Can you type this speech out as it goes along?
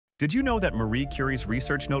Did you know that Marie Curie's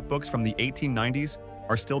research notebooks from the 1890s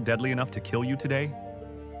are still deadly enough to kill you today?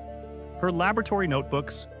 Her laboratory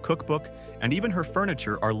notebooks, cookbook, and even her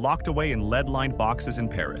furniture are locked away in lead-lined boxes in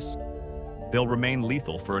Paris. They'll remain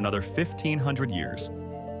lethal for another 1,500 years.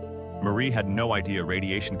 Marie had no idea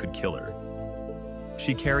radiation could kill her.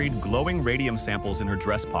 She carried glowing radium samples in her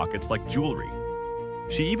dress pockets like jewelry.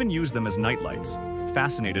 She even used them as nightlights,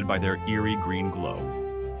 fascinated by their eerie green glow.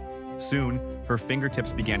 Soon, her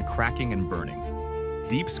fingertips began cracking and burning.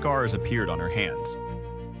 Deep scars appeared on her hands.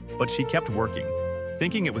 But she kept working,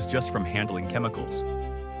 thinking it was just from handling chemicals.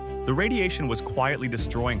 The radiation was quietly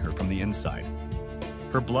destroying her from the inside.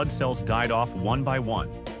 Her blood cells died off one by one.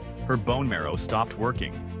 Her bone marrow stopped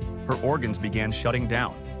working. Her organs began shutting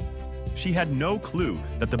down. She had no clue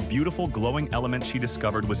that the beautiful glowing element she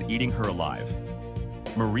discovered was eating her alive.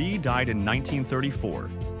 Marie died in 1934,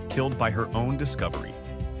 killed by her own discovery.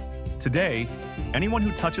 Today, anyone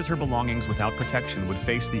who touches her belongings without protection would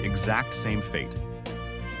face the exact same fate.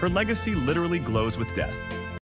 Her legacy literally glows with death,